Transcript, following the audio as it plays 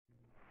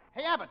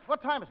Hey, Abbott,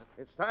 what time is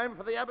it? It's time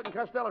for the Abbott and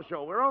Costello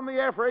Show. We're on the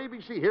air for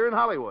ABC here in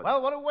Hollywood. Well,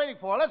 what are we waiting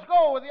for? Let's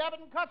go with the Abbott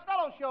and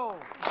Costello Show.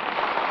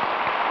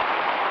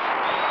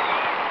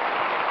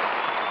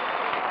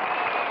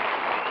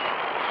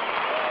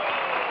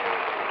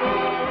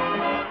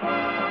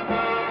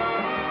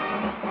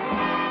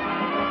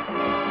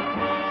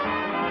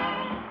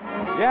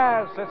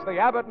 Yes, it's the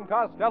Abbott and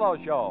Costello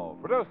Show,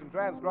 produced and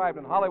transcribed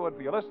in Hollywood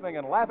for your listening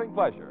and laughing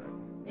pleasure.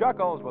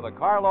 Chuckles with a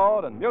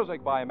carload and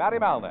music by Matty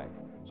Malnick.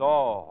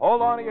 So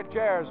hold on to your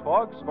chairs,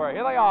 folks, for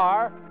here they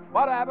are,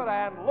 Bud Abbott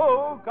and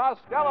Lou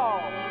Costello.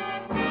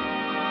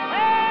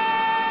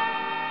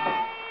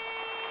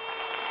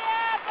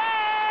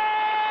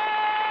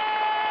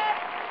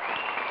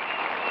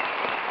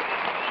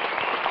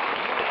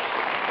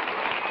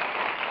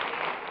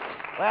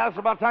 Well, it's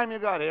about time you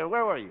got here.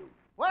 Where were you?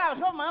 Well, I was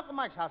over at my Uncle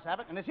Mike's house,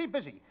 Abbott, and is he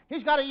busy?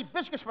 He's got to eat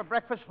biscuits for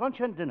breakfast, lunch,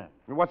 and dinner.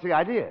 What's the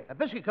idea? The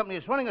biscuit company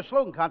is running a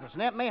slogan contest,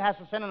 and Aunt May has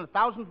to send in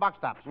 1,000 box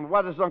tops.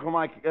 What does Uncle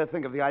Mike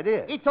think of the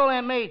idea? He told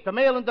Aunt May to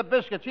mail in the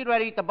biscuits. He'd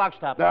rather eat the box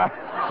tops.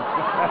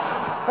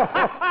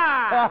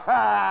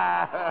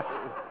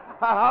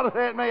 How did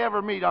Aunt May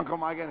ever meet Uncle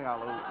Mike anyhow,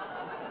 Lou?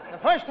 The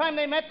first time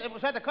they met, it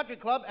was at the country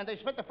club, and they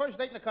spent the first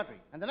date in the country.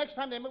 And the next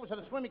time they met was at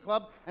a swimming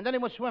club, and then they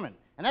went swimming.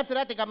 And after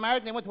that, they got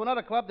married, and they went to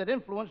another club that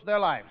influenced their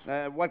lives.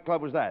 What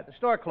club was that? The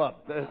store club.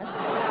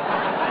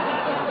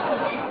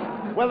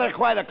 Well, they're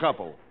quite a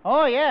couple.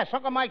 Oh, yes.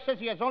 Uncle Mike says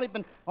he has only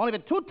been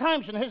 2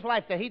 times in his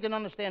life that he didn't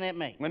understand Aunt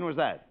May. When was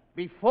that?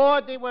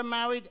 Before they were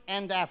married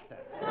and after.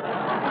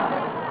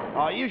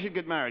 Oh, you should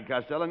get married,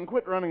 Costello, and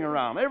quit running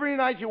around. Every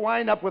night you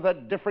wind up with a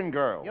different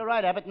girl. You're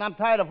right, Abbott, and I'm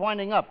tired of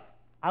winding up.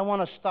 I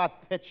want to start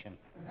pitching.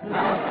 How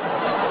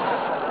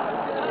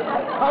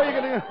are you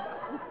going to...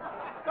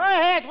 Go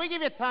ahead. We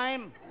give you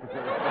time.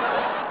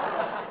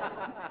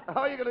 How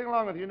are you getting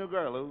along with your new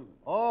girl, Lou?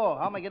 Oh,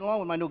 how am I getting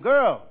along with my new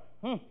girl?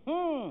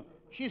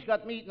 She's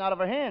got me eating out of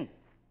her hand.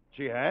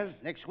 She has?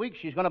 Next week,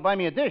 she's going to buy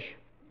me a dish.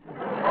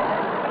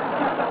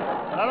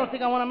 But I don't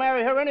think I want to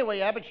marry her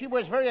anyway, Abbott. She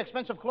wears very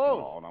expensive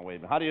clothes. Oh, now, wait a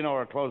minute. How do you know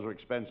her clothes are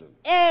expensive?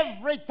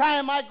 Every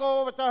time I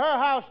go over to her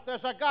house,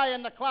 there's a guy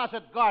in the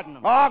closet guarding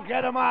them. Oh,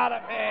 get him out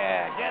of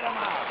here. Get him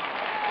out.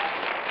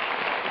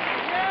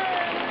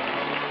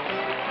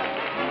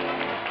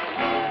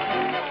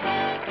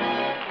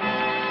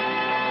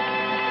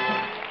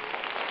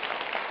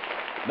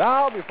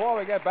 Now, before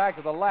we get back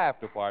to the laugh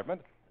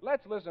department,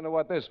 let's listen to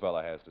what this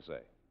fella has to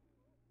say.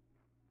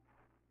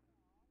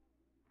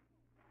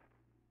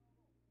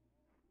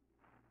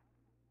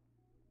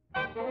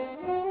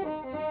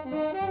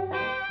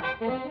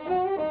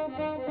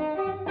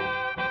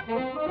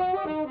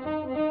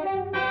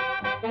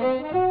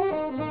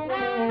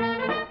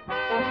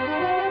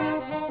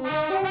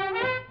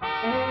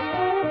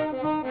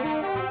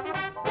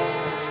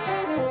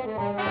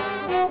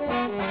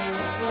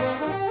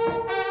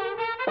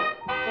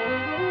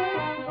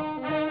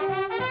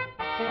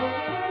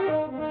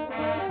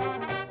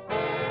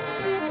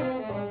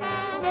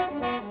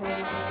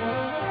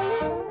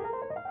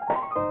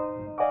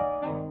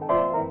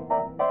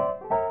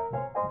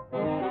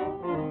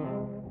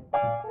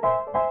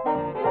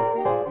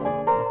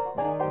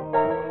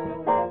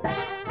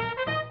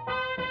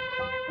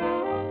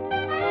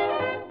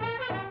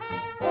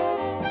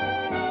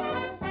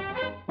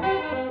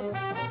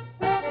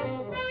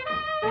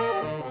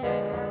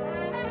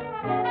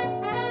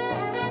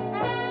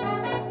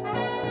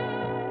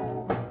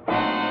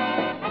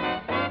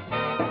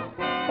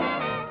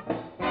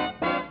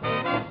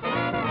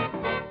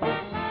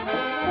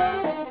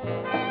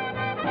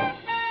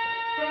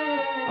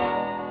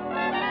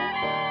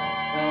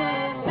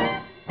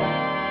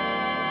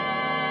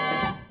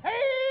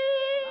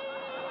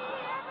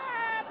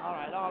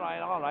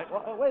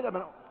 Wait a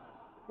minute.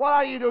 What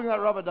are you doing with that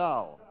rubber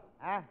doll?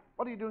 Huh?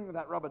 What are you doing with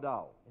that rubber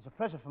doll? It's a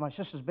present for my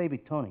sister's baby,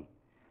 Tony.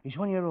 He's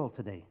 1 year old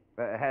today.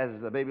 Has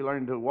the baby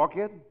learned to walk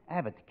yet?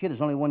 Abbott, the kid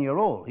is only 1 year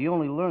old. He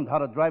only learned how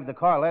to drive the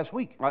car last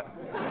week.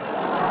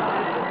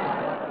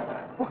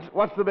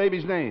 What's the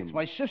baby's name? It's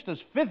my sister's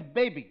 5th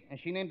baby, and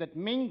she named it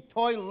Ming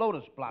Toy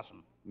Lotus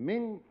Blossom.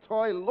 Ming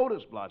Toy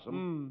Lotus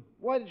Blossom?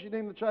 Why did she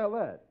name the child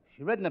that?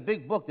 She read in a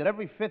big book that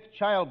every 5th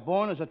child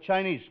born is a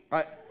Chinese.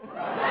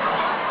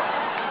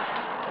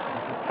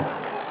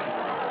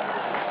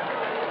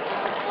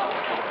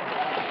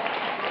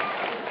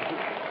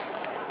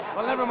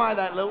 Well, never mind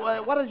that, Lou.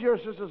 What is your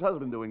sister's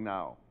husband doing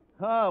now?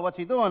 Oh, what's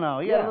he doing now?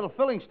 He had a little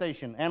filling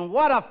station. And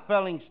what a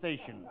filling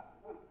station.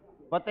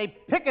 But they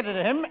picketed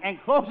him and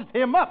closed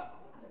him up.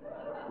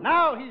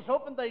 Now he's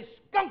opened a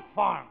skunk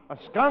farm. A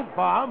skunk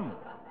farm?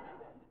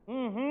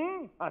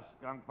 Mm-hmm. A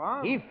skunk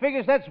farm? He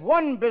figures that's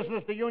one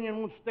business the union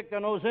won't stick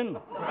their nose in.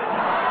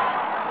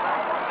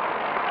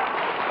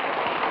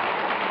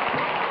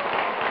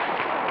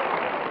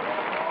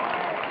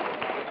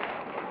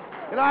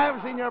 You know, I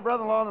haven't seen your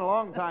brother-in-law in a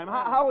long time.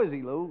 How is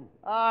he, Lou?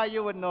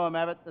 You wouldn't know him,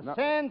 Abbott. The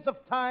sands of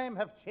time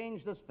have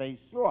changed his face.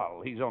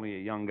 Well, he's only a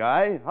young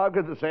guy. How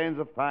could the sands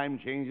of time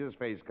change his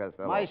face,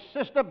 Costello? My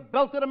sister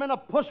belted him in a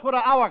puss with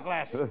an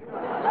hourglass.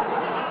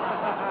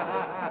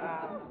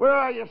 Where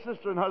are your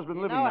sister and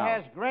husband living now? Now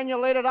has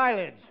granulated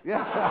eyelids.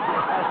 Yeah.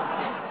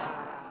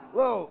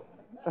 Lou,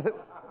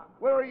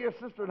 where are your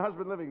sister and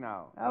husband living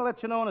now? I'll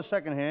let you know in a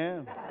second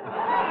here.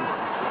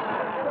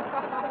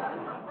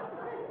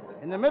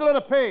 In the middle of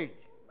the page.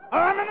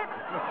 A minute.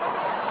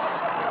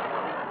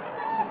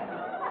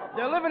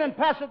 They're living in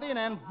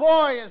Pasadena, and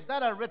boy, is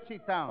that a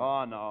ritzy town.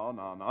 Oh, no.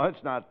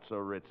 It's not so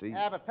ritzy.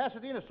 Yeah, but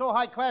Pasadena's so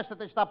high class that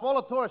they stop all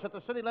the tourists at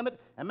the city limit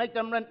and make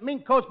them rent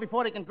mink coats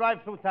before they can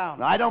drive through town.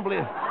 No, I don't believe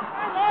it.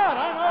 I know.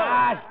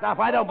 Ah, stop.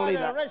 I don't believe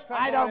that.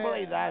 I don't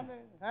believe that.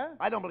 Huh?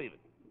 I don't believe it.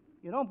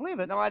 You don't believe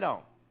it? No, I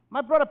don't.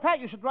 My brother Pat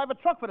used to drive a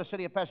truck for the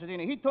city of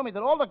Pasadena. He told me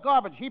that all the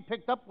garbage he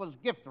picked up was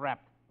gift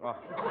wrapped. Oh.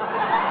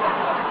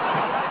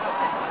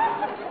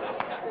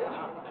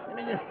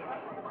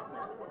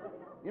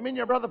 You mean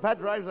your brother Pat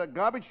drives a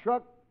garbage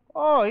truck?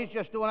 Oh, he's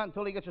just doing that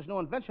until he gets his new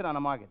invention on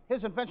the market.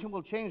 His invention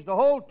will change the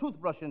whole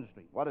toothbrush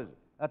industry. What is it?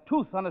 A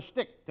tooth on a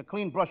stick to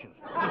clean brushes.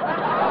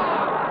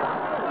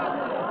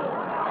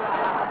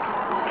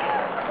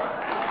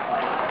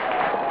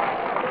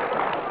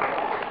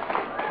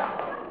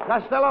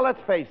 Costello,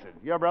 let's face it.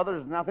 Your brother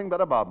is nothing but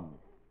a bum.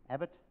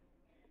 Abbott,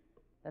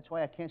 that's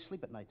why I can't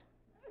sleep at night.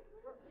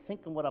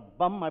 Thinking what a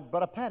bum my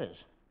brother Pat is.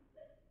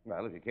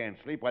 Well, if you can't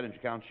sleep, why didn't you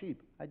count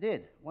sheep? I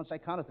did. Once I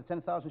counted to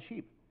 10,000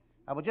 sheep.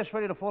 I was just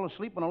ready to fall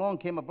asleep when along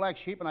came a black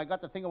sheep, and I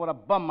got to thinking what a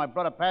bum my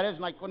brother Pat is,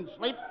 and I couldn't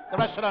sleep the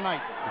rest of the night.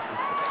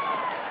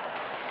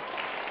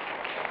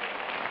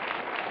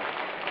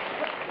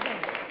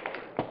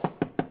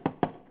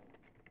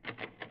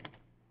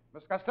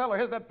 Miss Costello,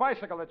 here's that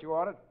bicycle that you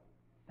ordered.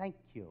 Thank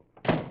you.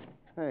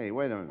 Hey,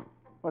 wait a minute.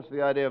 What's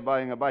the idea of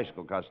buying a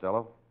bicycle,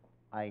 Costello?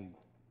 I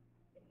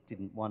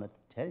didn't want to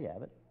tell you,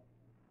 Abbott.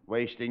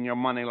 Wasting your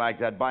money like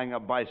that buying a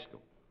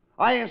bicycle.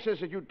 I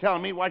insist that you tell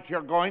me what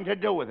you're going to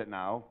do with it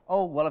now.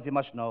 Oh, well, if you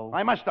must know.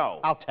 I must know.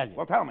 I'll tell you.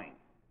 Well, tell me.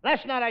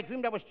 Last night I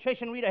dreamed I was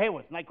chasing Rita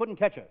Hayworth, and I couldn't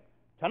catch her.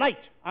 Tonight,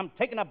 I'm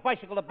taking a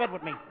bicycle to bed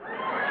with me.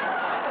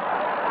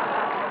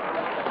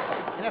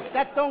 And if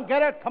that don't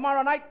get her,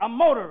 tomorrow night, a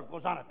motor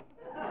goes on it.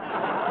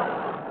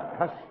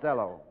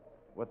 Costello,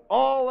 with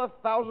all the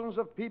thousands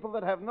of people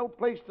that have no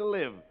place to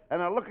live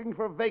and are looking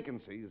for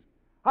vacancies,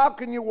 how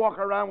can you walk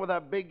around with a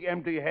big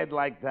empty head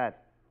like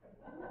that?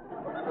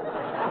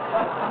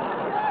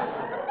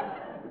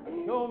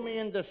 Show me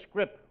in the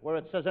script where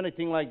it says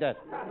anything like that.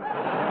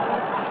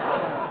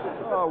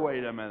 Oh,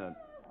 wait a minute.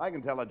 I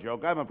can tell a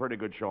joke. I'm a pretty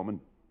good showman.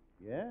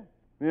 Yeah?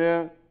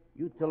 Yeah?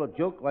 You tell a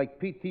joke like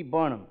P.T.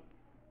 Barnum.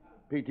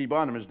 P.T.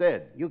 Barnum is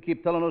dead. You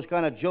keep telling those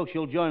kind of jokes,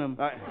 you'll join him.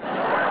 I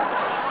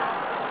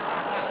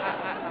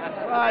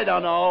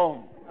don't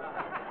know.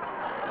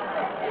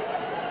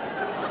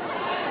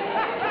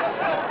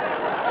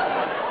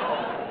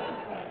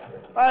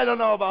 I don't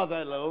know about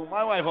that, Lou.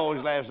 My wife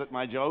always laughs at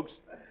my jokes.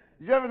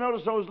 Did you ever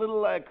notice those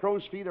little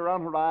crow's feet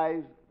around her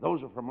eyes?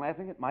 Those are from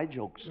laughing at my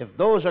jokes. If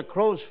those are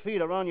crow's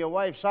feet around your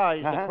wife's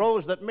eyes, the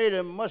crows that made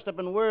them must have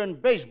been wearing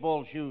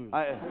baseball shoes.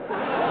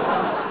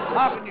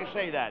 How can you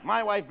say that?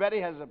 My wife, Betty,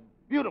 has a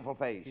beautiful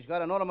face. She's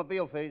got an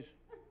automobile face.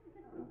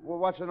 Well,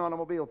 what's an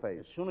automobile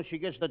face? As soon as she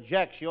gets the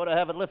jack, she ought to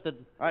have it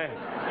lifted.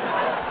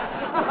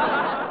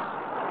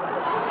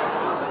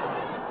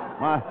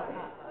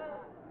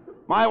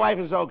 My wife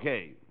is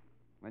okay.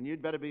 And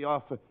you'd better be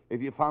off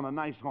if you found a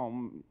nice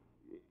home.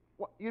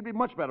 Well, you'd be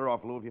much better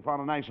off, Lou, if you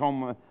found a nice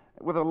home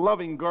with a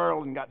loving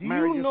girl and got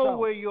married yourself. Do you know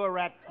where you're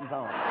at?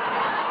 No.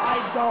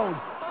 I don't.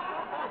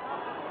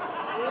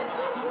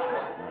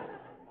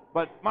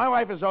 But my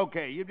wife is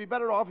okay. You'd be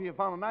better off if you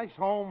found a nice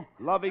home,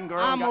 loving girl.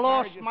 I'm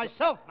lost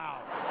myself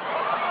now.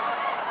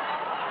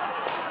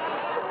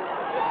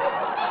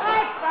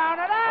 I found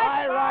it.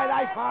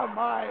 I found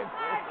mine.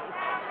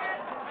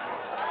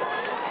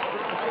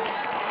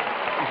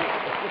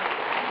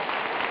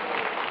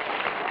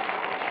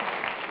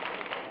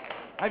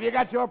 Have you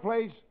got your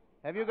place?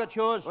 Have you got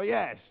yours? Oh,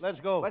 yes. Let's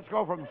go. Let's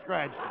go from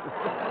scratch.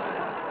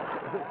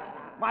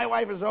 My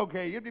wife is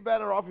okay. You'd be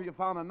better off if you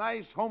found a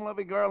nice,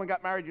 home-loving girl and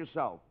got married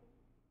yourself.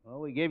 Well,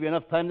 we gave you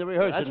enough time to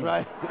rehearse. That's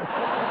right.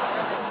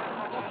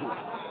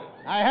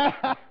 I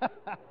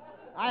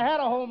had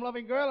a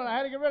home-loving girl, and I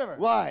had to get rid of her.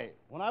 Why?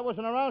 When I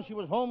wasn't around, she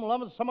was home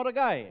loving some other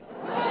guy.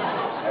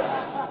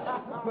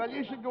 Well,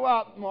 you should go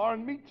out more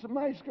and meet some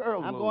nice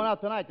girls. I'm going out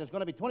tonight. There's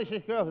going to be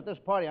 26 girls at this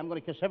party. I'm going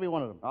to kiss every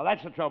one of them. Now,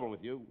 that's the trouble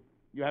with you.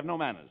 You have no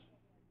manners.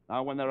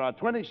 Now, when there are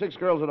 26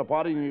 girls at a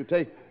party and you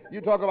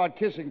talk about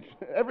kissing,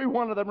 every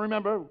one of them,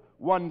 remember,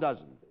 1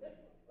 dozen.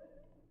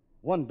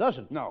 1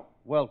 dozen? No.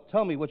 Well,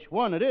 tell me which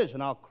one it is,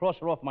 and I'll cross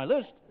her off my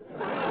list. Did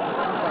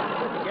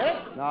you get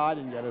it? No, I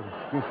didn't get it.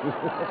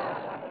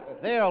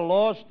 They're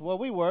lost where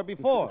we were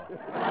before.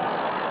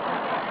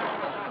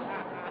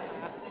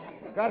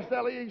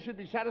 Costello, you should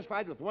be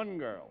satisfied with 1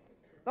 girl.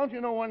 Don't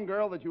you know 1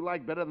 girl that you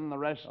like better than the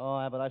rest?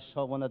 Oh, but I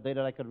saw one today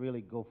that I could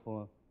really go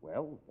for.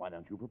 Well, why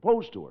don't you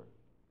propose to her?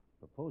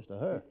 Propose to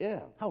her? Yeah.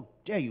 How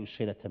dare you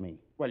say that to me?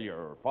 Well,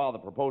 your father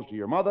proposed to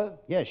your mother.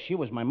 Yes, she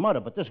was my mother,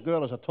 but this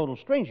girl is a total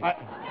stranger.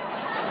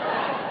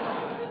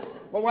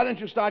 Well, why don't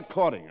you start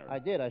courting her? I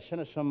did. I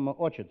sent her some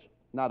orchids.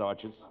 Not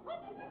orchids.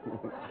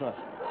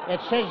 It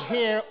says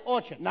here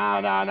orchard.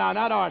 No,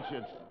 not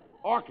orchids.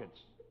 Orchids.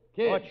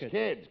 Kids, Orchard.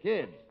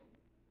 kids.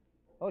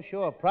 Oh,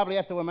 sure. Probably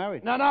after we're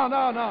married. No.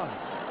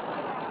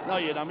 No,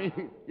 you dummy.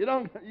 You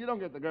don't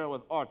get the girl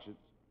with orchids.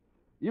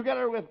 You get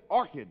her with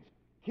orchids.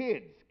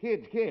 Kids.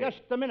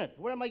 Just a minute.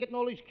 Where am I getting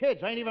all these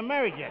kids? I ain't even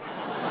married yet.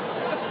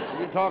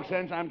 You talk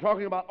sense. I'm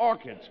talking about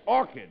orchids.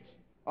 Orchids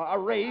are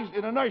raised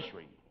in a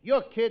nursery.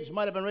 Your kids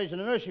might have been raised in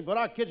a nursery, but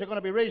our kids are going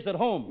to be raised at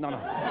home. No.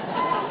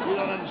 You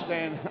don't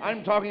understand.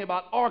 I'm talking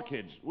about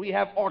orchids. We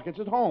have orchids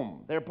at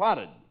home. They're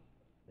potted.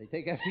 They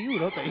take after you,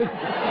 don't they?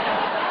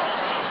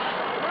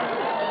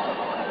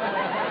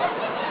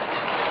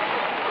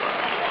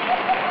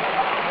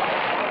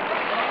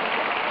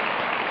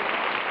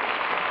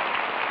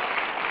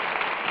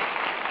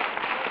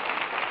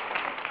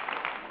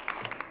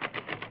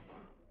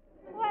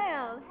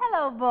 Well,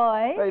 hello,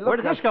 boy. Hey, look, Where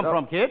did this come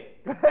from, kid?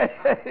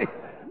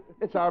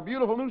 It's our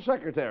beautiful new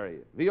secretary,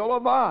 Viola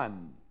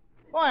Vaughn.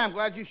 Boy, I'm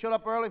glad you showed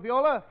up early,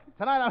 Viola.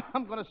 Tonight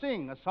I'm going to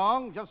sing a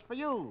song just for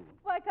you.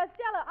 Why,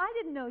 Costello, I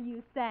didn't know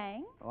you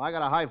sang. Oh, I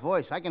got a high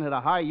voice. I can hit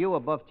a high U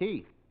above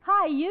T.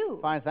 Hi, you.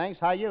 Fine, thanks.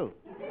 High U.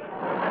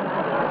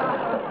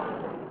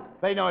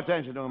 Pay no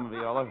attention to him,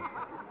 Viola.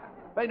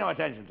 Pay no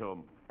attention to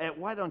him.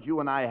 Why don't you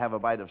and I have a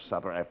bite of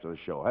supper after the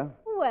show, huh?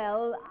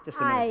 Well, Just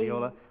a minute,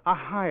 Viola. I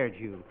hired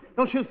you.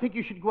 Don't you think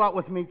you should go out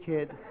with me,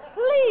 kid?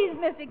 Please,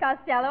 Mr.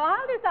 Costello,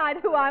 I'll decide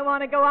who I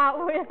want to go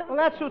out with. Well,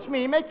 that suits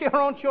me. Make your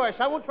own choice.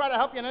 I won't try to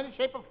help you in any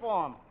shape or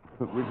form.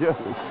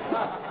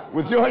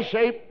 With your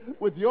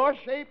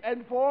shape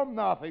and form,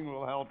 nothing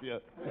will help you.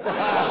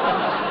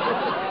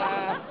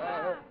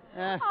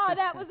 Oh,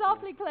 that was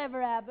awfully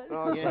clever, Abbott.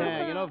 Oh,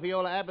 Yeah, you know,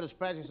 Viola, Abbott is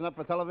practicing up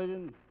for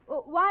television.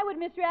 Well, why would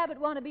Mr. Abbott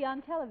want to be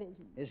on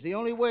television? It's the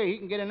only way he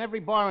can get in every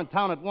bar in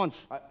town at once.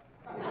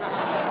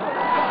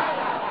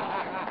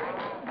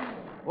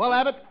 Well,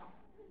 Abbott,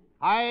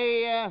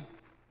 I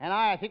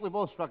think we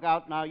both struck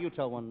out. Now, you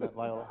tell one,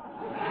 Viola.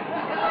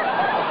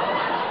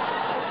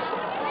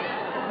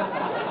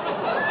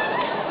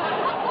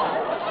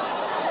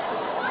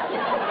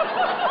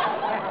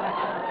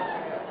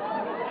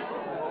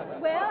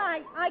 Well,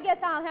 I guess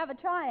I'll have a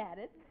try at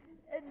it.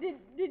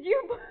 Did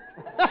you...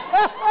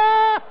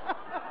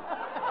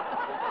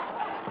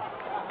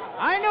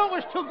 I knew it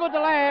was too good to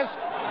last.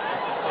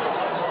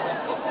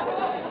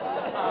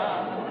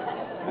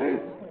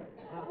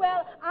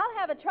 Well, I'll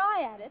have a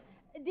try at it.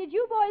 Did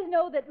you boys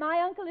know that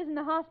my uncle is in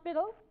the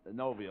hospital?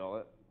 No,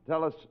 Viola.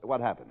 Tell us what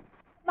happened.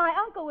 My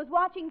uncle was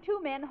watching two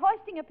men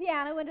hoisting a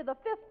piano into the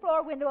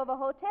fifth-floor window of a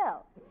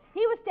hotel. He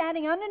was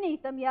standing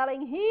underneath them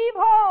yelling,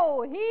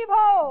 heave-ho,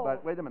 heave-ho.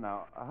 But wait a minute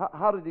now.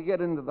 How did he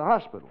get into the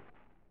hospital?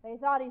 They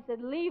thought he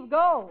said, leave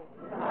go.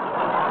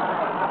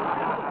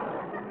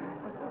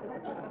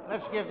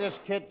 Let's give this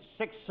kid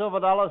 $6 silver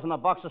and a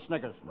box of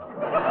Snickers.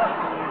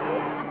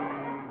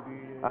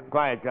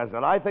 Quiet,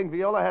 Costello. I think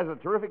Viola has a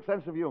terrific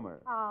sense of humor.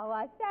 Oh,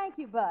 why, thank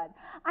you, Bud.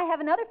 I have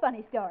another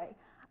funny story.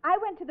 I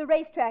went to the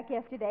racetrack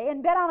yesterday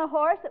and bet on a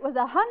horse that was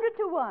 100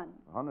 to 1.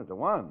 100 to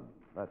 1.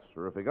 That's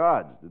terrific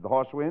odds. Did the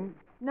horse win?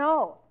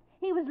 No.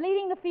 He was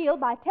leading the field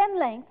by 10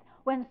 lengths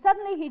when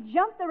suddenly he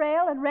jumped the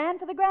rail and ran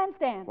to the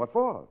grandstand. What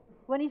for?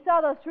 When he saw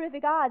those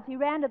terrific odds, he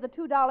ran to the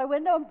 $2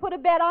 window and put a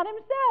bet on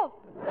himself.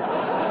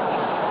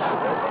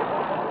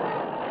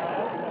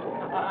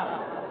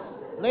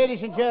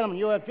 Ladies and gentlemen,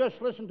 you have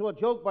just listened to a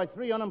joke by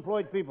three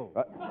unemployed people.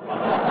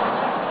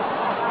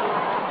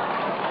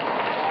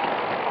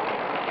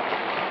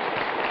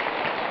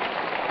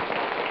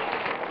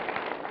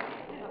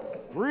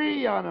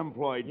 Three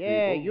unemployed people.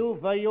 Yeah, you,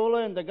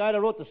 Viola, and the guy that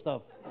wrote the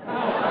stuff.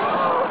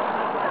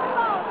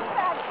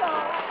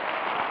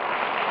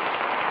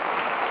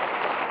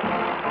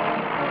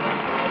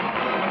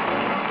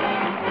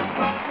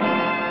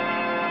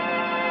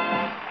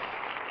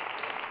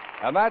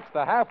 And that's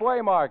the halfway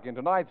mark in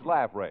tonight's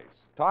laugh race.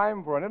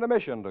 Time for an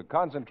intermission to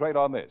concentrate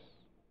on this.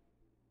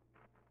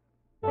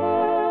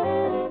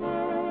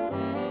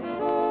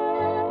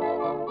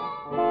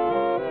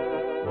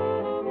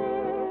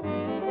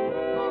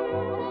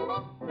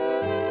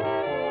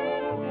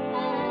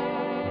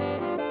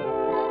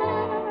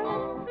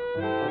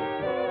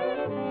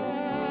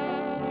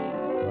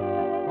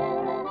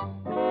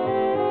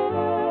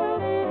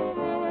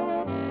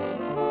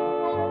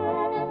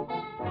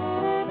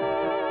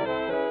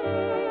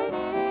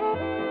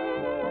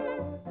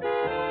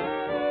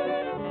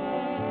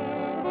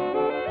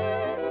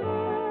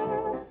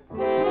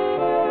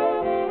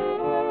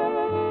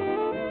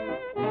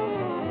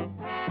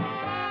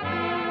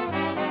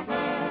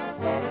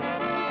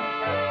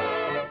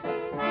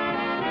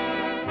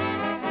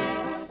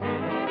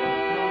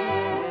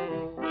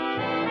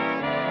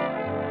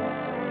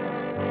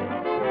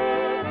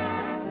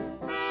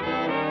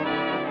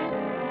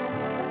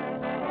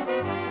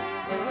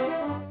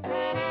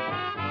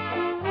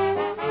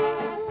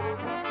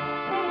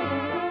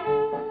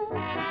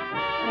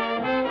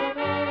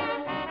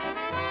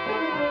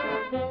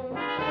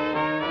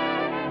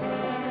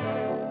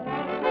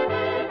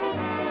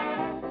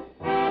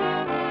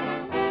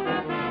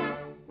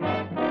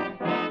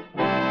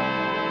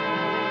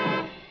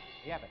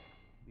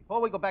 before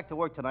we go back to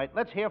work tonight,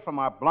 let's hear from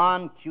our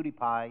blonde cutie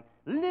pie,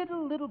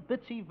 little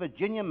bitsy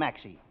Virginia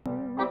Maxie.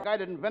 The guy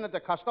that invented the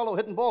Costello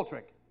hidden ball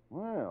trick.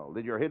 Well,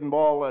 did your hidden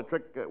ball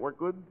trick work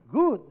good?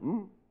 Good. Hmm?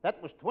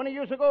 That was 20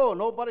 years ago.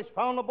 Nobody's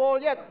found the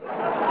ball yet.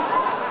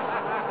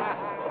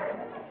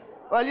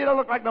 Well, you don't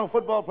look like no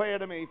football player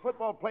to me.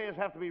 Football players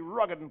have to be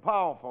rugged and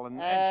powerful and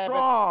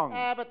strong.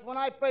 Abbott, when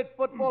I played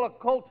football at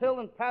Colt Hill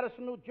in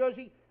Patterson, New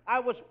Jersey,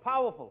 I was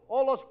powerful.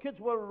 All those kids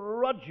were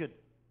rugged.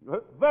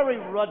 Very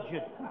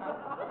rugged.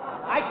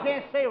 I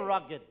can't say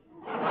rugged.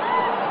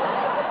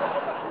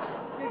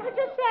 You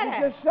just said it.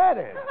 You just said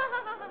it.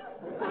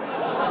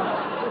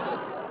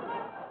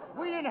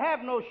 We didn't have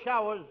no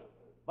showers.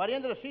 By the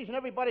end of the season,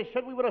 everybody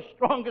said we were the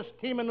strongest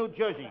team in New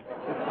Jersey.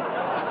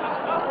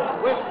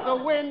 With the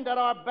wind at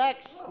our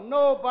backs,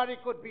 nobody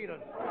could beat us.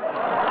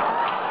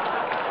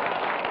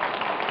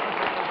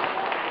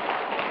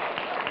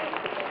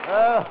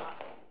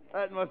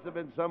 That must have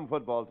been some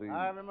football team.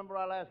 I remember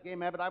our last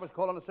game, Abbott. I was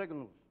calling the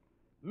signals.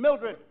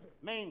 Mildred,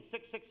 Maine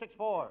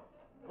 6664.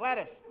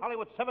 Gladys,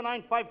 Hollywood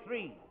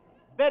 7953.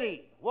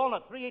 Betty,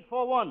 Walnut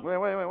 3841.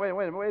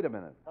 Wait a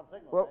minute.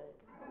 Well,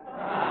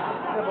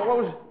 yeah, but what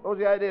was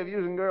the idea of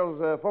using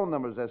girls' phone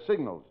numbers as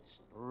signals?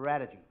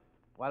 Strategy.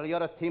 While the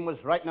other team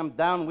was writing them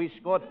down, we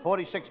scored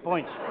 46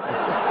 points.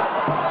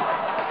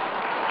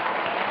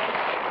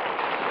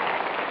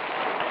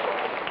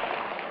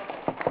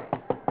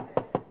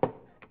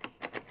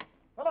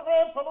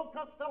 Telegram for Luke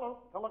Costello.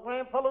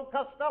 Telegram for Luke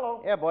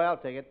Costello. Yeah, boy, I'll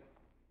take it.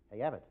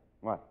 Hey, Abbott.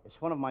 What? It's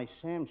one of my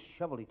Sam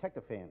Shovel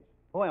detective fans.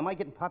 Boy, am I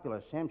getting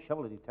popular, Sam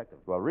Shovel the detective.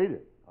 Well, read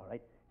it. All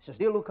right. It says,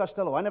 Dear Lou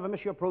Costello, I never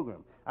miss your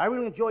program. I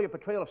really enjoy your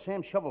portrayal of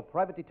Sam Shovel,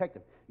 private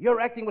detective. Your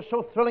acting was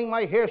so thrilling,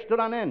 my hair stood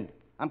on end.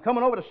 I'm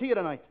coming over to see you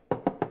tonight.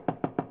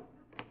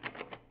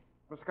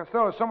 Mr.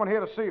 Costello, there's someone here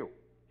to see you.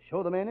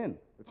 Show the man in.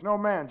 It's no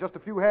man, just a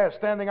few hairs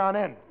standing on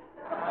end.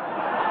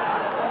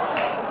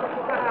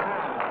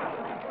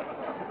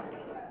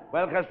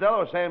 Well,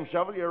 Costello, Sam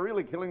Shovel, you're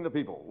really killing the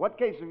people. What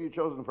case have you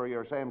chosen for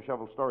your Sam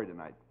Shovel story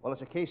tonight? Well,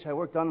 it's a case I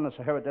worked on in the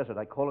Sahara Desert.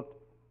 I call it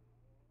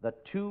The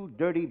Two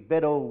Dirty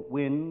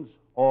Bedouins,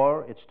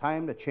 or It's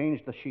Time to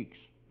Change the Sheiks.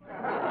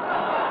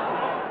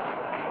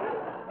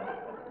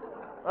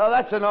 Well,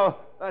 that's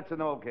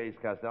an old case,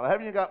 Costello.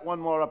 Haven't you got one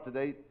more up to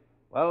date?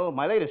 Well,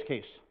 my latest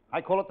case.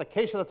 I call it the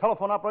case of the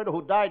telephone operator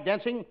who died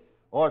dancing,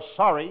 or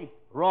sorry,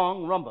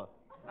 wrong Rhumba.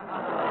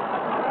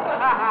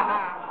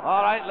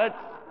 All right,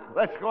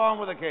 let's go on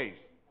with the case.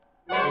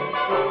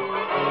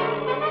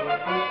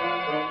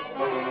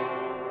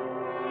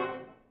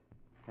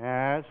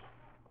 Yes,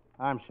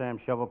 I'm Sam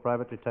Shovel,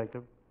 private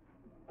detective.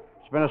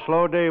 It's been a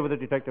slow day with the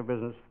detective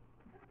business.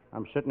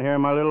 I'm sitting here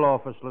in my little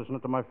office listening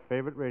to my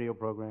favorite radio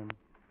program.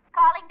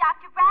 Calling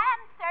Dr.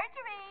 Brand,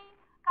 surgery.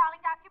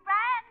 Calling Dr.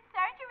 Brand,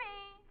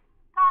 surgery.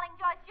 Calling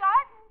Joyce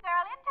Jordan,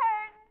 girl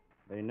intern.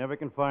 They never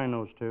can find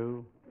those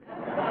two.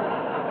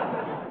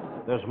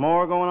 There's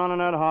more going on in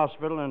that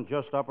hospital than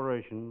just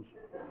operations.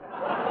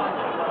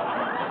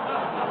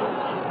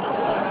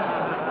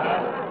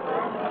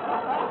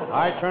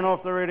 I turn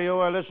off the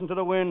radio. I listen to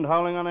the wind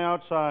howling on the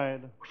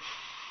outside.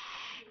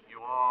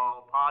 You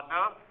all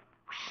partner?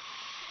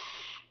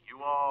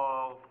 You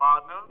all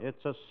partner?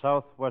 It's a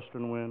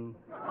southwestern wind.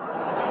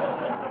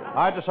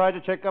 I decide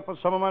to check up on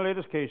some of my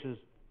latest cases.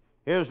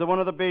 Here's the one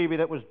of the baby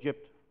that was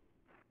gypped.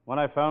 When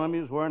I found him,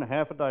 he was wearing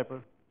half a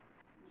diaper.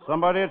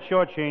 Somebody had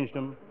shortchanged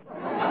him.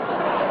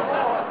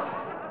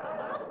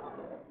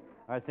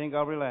 I think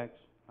I'll relax.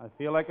 I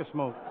feel like a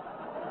smoke.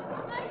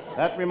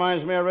 That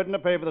reminds me, I read in the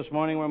paper this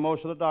morning where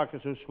most of the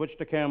doctors who switched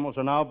to camels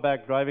are now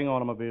back driving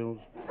automobiles.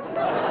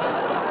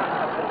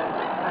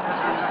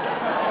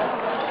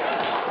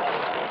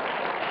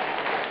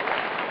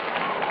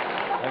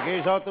 I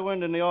gaze out the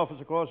window in the office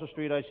across the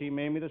street. I see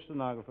Mamie, the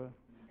stenographer.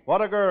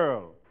 What a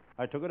girl.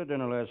 I took her to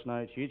dinner last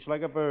night. She eats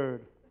like a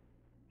bird.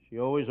 She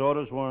always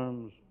orders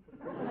worms.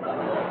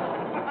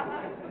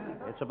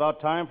 It's about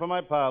time for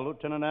my pal,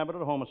 Lieutenant Abbott of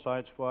the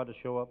Homicide Squad, to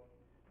show up.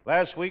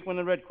 Last week, when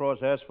the Red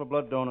Cross asked for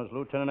blood donors,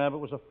 Lieutenant Abbott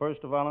was the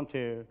first to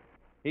volunteer.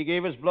 He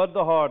gave his blood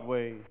the hard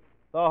way.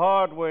 The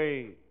hard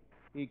way.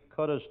 He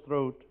cut his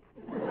throat.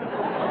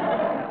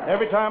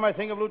 Every time I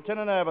think of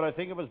Lieutenant Abbott, I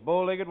think of his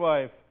bow-legged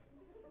wife.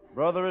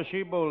 Brother, is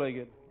she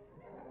bow-legged?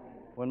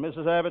 When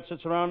Mrs. Abbott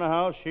sits around the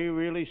house, she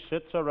really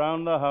sits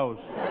around the house.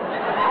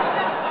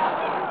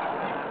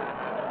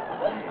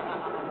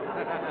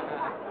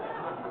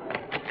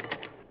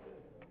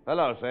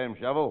 Hello, Sam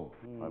Shovel.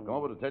 I've come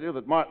over to tell you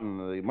that Martin,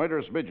 the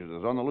murderous midget,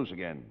 is on the loose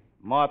again.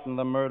 Martin,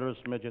 the murderous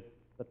midget,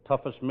 the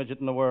toughest midget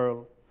in the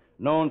world,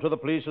 known to the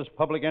police as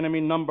public enemy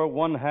number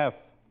 1/2.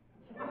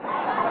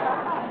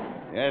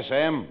 Yes,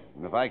 Sam.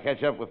 And if I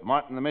catch up with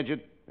Martin the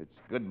midget, it's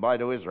goodbye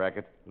to his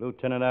racket.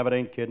 Lieutenant Abbott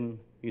ain't kidding.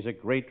 He's a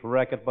great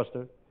racket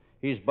buster.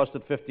 He's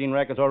busted 15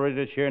 rackets already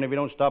this year, and if he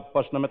don't stop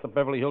busting them at the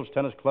Beverly Hills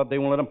Tennis Club, they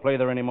won't let him play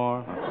there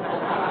anymore.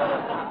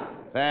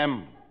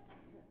 Sam,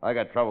 I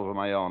got troubles of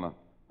my own.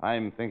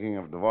 I'm thinking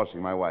of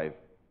divorcing my wife.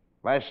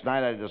 Last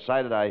night I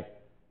decided I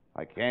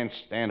can't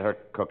stand her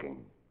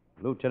cooking.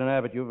 Lieutenant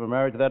Abbott, you've been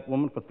married to that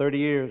woman for 30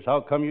 years. How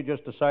come you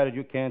just decided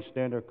you can't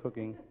stand her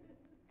cooking?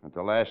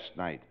 Until last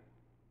night.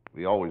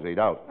 We always ate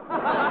out.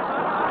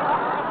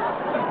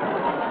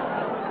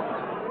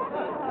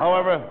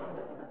 However,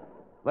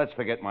 let's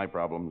forget my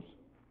problems.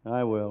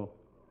 I will.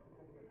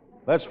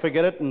 Let's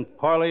forget it and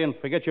parley and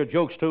forget your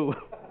jokes, too.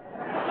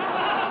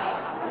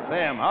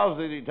 Sam, how's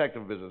the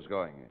detective business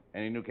going?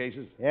 Any new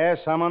cases? Yes,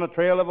 I'm on the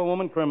trail of a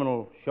woman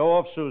criminal. Show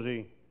off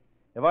Susie.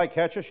 If I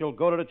catch her, she'll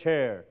go to the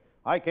chair.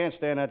 I can't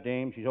stand that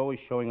dame. She's always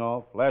showing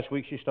off. Last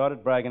week she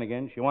started bragging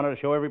again. She wanted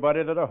to show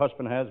everybody that her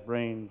husband has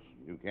brains.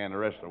 You can't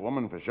arrest a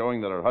woman for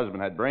showing that her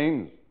husband had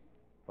brains.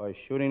 By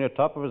shooting the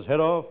top of his head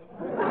off?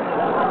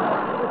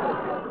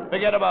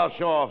 Forget about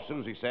show off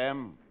Susie,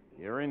 Sam.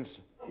 You're in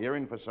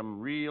for some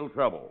real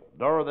trouble.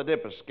 Dora the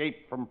Dip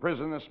escaped from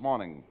prison this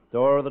morning.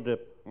 Dora the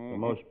Dip. The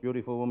most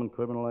beautiful woman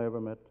criminal I ever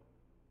met.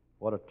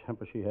 What a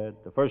temper she had.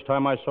 The first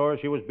time I saw her,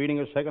 she was beating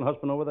her second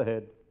husband over the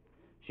head.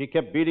 She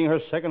kept beating her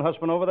second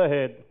husband over the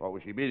head. What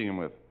was she beating him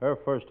with? Her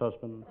first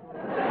husband.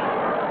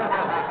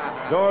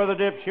 Dora the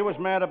Dip, she was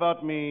mad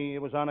about me.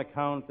 It was on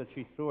account that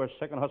she threw her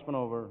second husband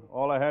over.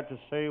 All I had to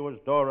say was,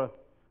 Dora,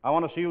 I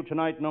want to see you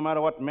tonight. No matter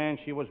what man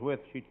she was with,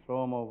 she'd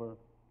throw him over.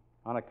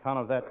 On account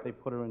of that, they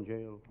put her in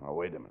jail. Oh,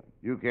 wait a minute.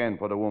 You can't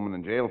put a woman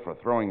in jail for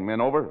throwing men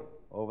over?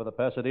 Over the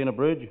Pasadena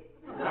Bridge?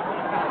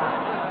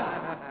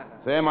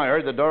 Sam, I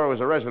heard that Dora was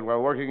arrested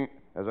while working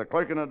as a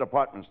clerk in a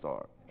department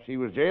store. She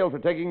was jailed for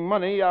taking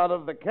money out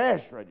of the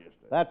cash register.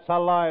 That's a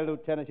lie,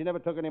 Lieutenant. She never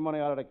took any money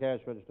out of the cash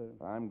register.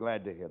 I'm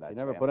glad to hear that, She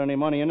never Sam. put any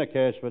money in the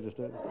cash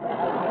register.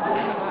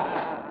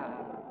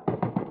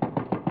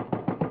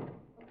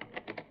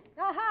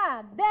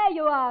 Aha! There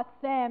you are,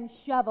 Sam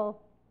Shovel.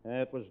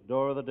 That was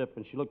Dora the Dip,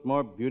 and she looked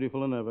more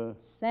beautiful than ever.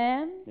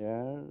 Sam,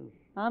 Yes?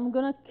 I'm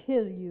gonna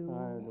kill you.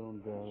 I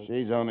don't doubt it.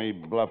 She's only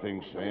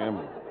bluffing,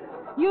 Sam.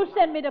 You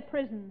sent me to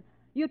prison.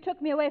 You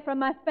took me away from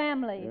my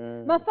family.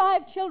 Yeah. My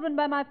 5 children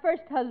by my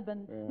first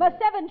husband. Yeah. My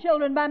 7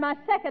 children by my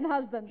second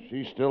husband.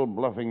 She's still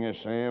bluffing you,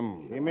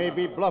 Sam. She may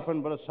be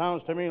bluffing, but it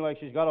sounds to me like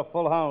she's got a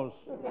full house.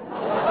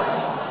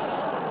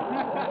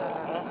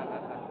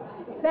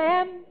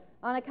 Sam,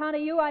 on account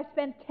of you, I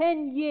spent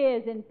 10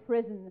 years in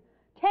prison.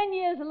 10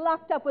 years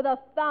locked up with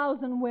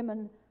 1,000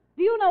 women.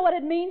 Do you know what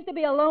it means to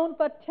be alone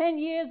for 10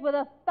 years with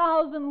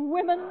 1,000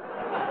 women?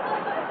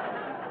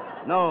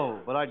 No,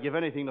 but I'd give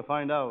anything to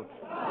find out.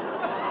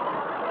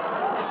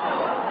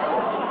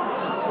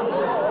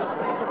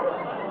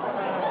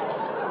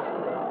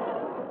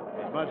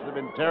 It must have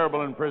been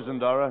terrible in prison,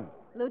 Dora.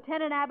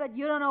 Lieutenant Abbott,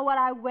 you don't know what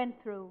I went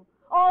through.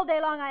 All day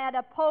long I had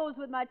to pose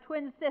with my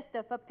twin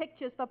sister for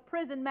pictures for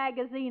prison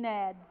magazine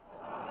ads.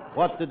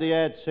 What did the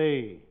ad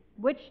say?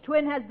 Which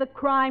twin has the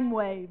crime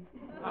wave?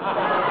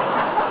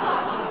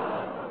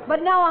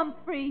 But now I'm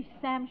free,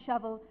 Sam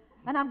Shovel,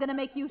 and I'm going to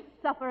make you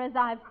suffer as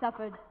I've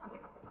suffered.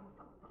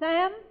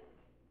 Sam,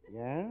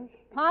 Yes?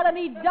 part of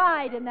me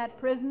died in that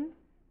prison.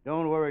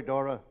 Don't worry,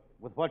 Dora.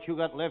 With what you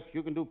got left,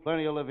 you can do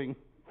plenty of living.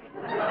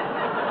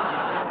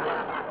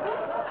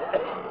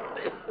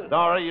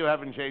 Dora, you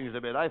haven't changed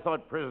a bit. I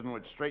thought prison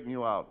would straighten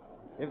you out.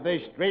 If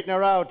they straighten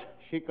her out,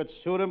 she could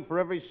sue them for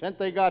every cent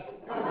they got.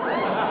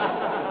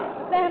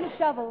 Sam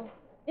Shovel,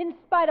 in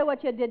spite of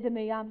what you did to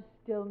me, I'm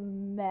still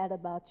mad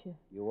about you.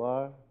 You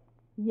are?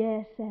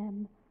 Yes,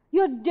 Sam.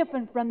 You're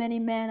different from any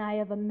man I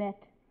ever met.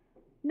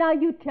 Now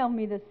you tell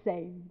me the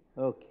same.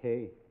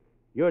 Okay.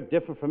 You're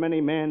different from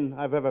any man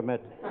I've ever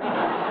met.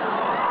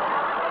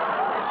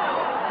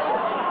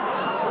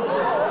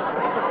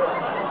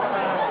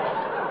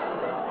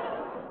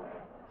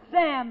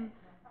 Sam,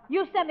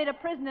 you sent me to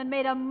prison and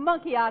made a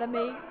monkey out of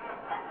me.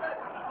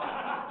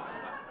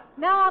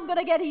 Now I'm going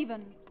to get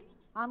even.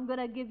 I'm going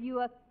to give you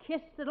a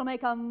kiss that'll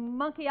make a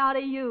monkey out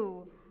of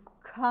you.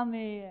 Come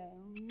here.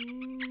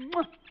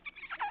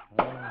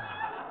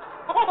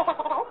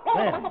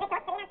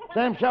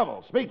 Sam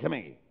Shovel, speak to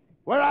me.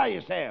 Where are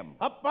you, Sam?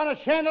 Up on a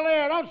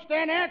chandelier. Don't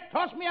stand there.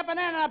 Toss me a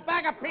banana and a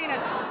bag of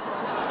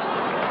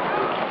peanuts.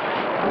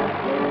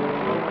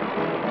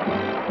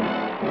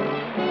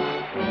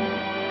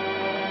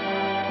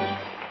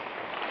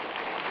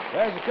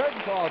 There's a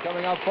curtain call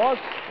coming up,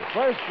 folks. But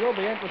first, you'll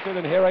be interested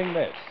in hearing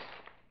this.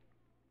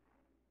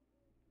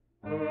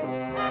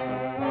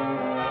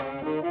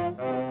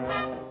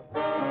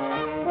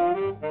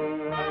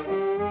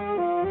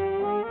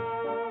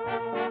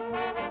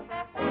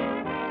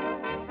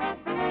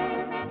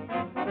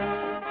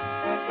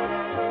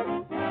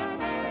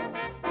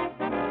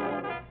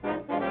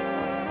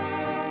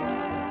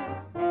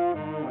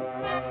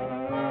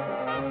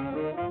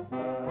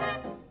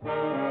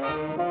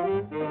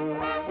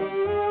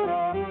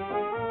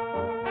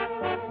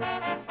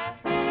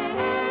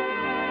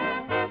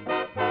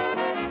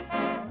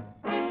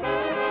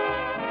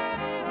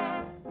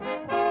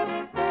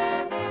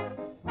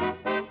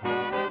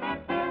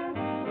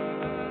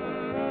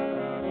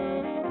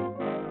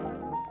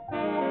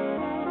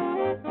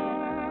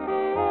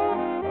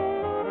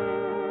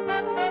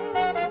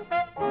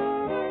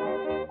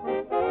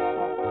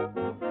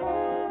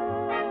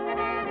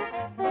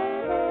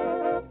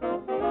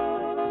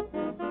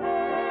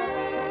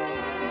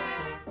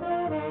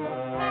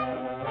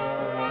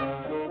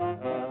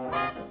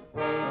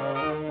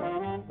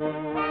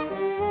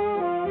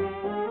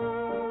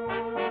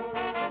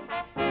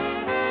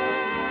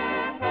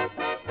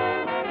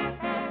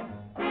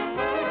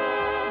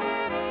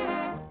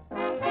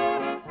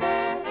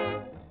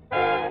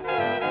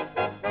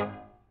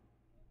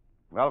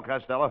 Well,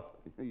 Costello,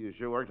 you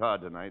sure worked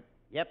hard tonight.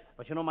 Yep,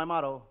 but you know my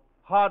motto.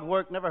 Hard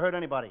work never hurt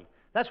anybody.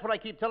 That's what I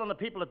keep telling the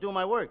people that do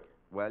my work.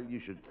 Well,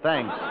 you should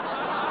thank...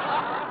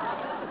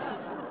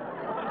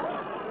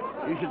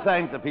 You should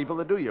thank the people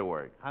that do your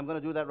work. I'm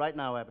going to do that right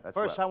now, Abbott. That's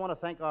First, well. I want to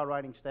thank our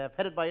writing staff,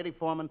 headed by Eddie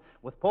Foreman,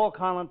 with Paul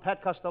Conlon,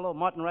 Pat Costello,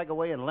 Martin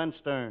Ragaway, and Len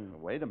Stern.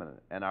 Wait a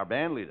minute. And our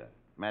band leader,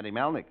 Matty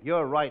Malnick.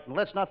 You're right. And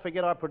let's not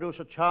forget our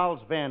producer, Charles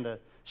Vander.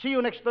 See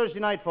you next Thursday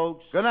night,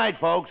 folks. Good night,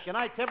 folks. Good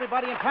night to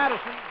everybody in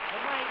Patterson. Good night.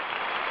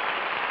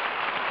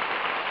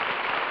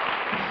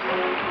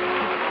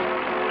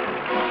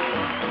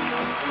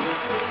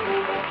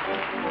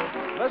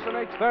 Listen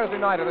each Thursday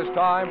night at this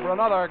time for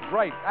another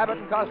great Abbott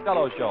and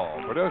Costello show,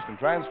 produced and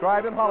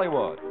transcribed in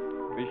Hollywood.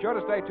 Be sure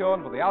to stay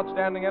tuned for the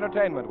outstanding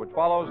entertainment which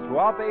follows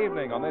throughout the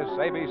evening on this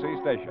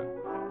ABC station.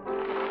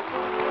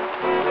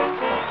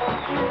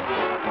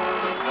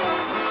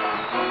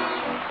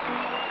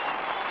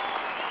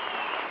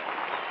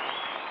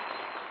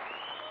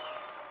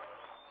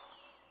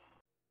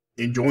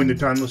 Enjoying the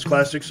timeless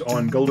classics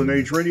on Golden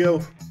Age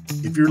Radio?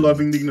 If you're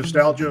loving the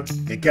nostalgia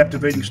and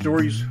captivating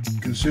stories,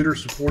 consider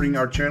supporting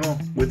our channel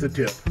with a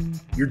tip.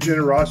 Your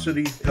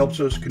generosity helps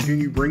us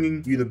continue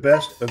bringing you the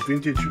best of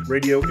vintage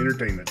radio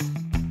entertainment.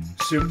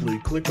 Simply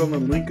click on the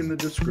link in the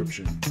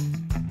description.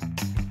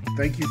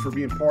 Thank you for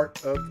being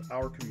part of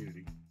our community.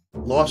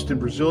 Lost in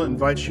Brazil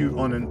invites you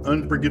on an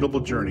unforgettable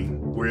journey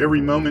where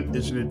every moment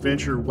is an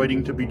adventure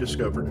waiting to be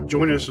discovered.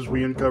 Join us as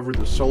we uncover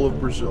the soul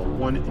of Brazil,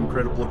 one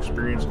incredible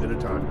experience at a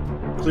time.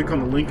 Click on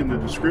the link in the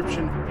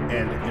description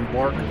and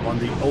embark on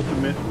the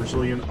ultimate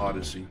Brazilian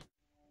odyssey.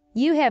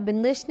 You have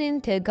been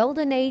listening to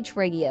Golden Age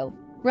Radio,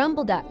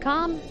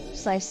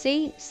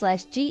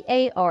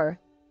 rumble.com/C/GAR,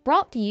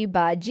 brought to you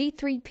by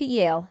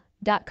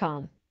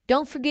G3PL.com.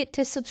 Don't forget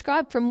to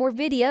subscribe for more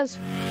videos.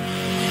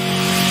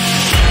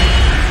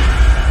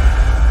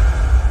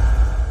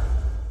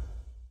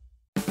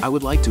 I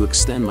would like to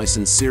extend my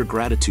sincere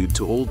gratitude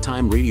to Old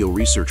Time Radio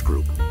Research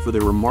Group for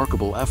their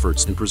remarkable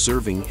efforts in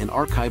preserving and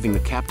archiving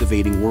the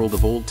captivating world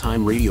of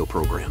old-time radio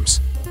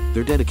programs.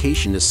 Their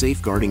dedication to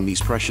safeguarding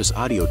these precious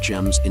audio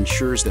gems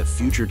ensures that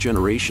future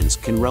generations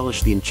can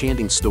relish the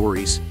enchanting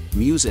stories,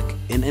 music,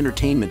 and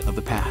entertainment of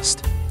the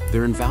past.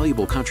 Their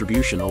invaluable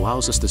contribution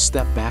allows us to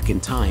step back in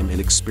time and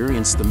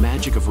experience the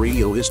magic of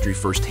radio history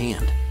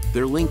firsthand.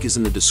 Their link is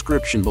in the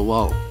description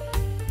below.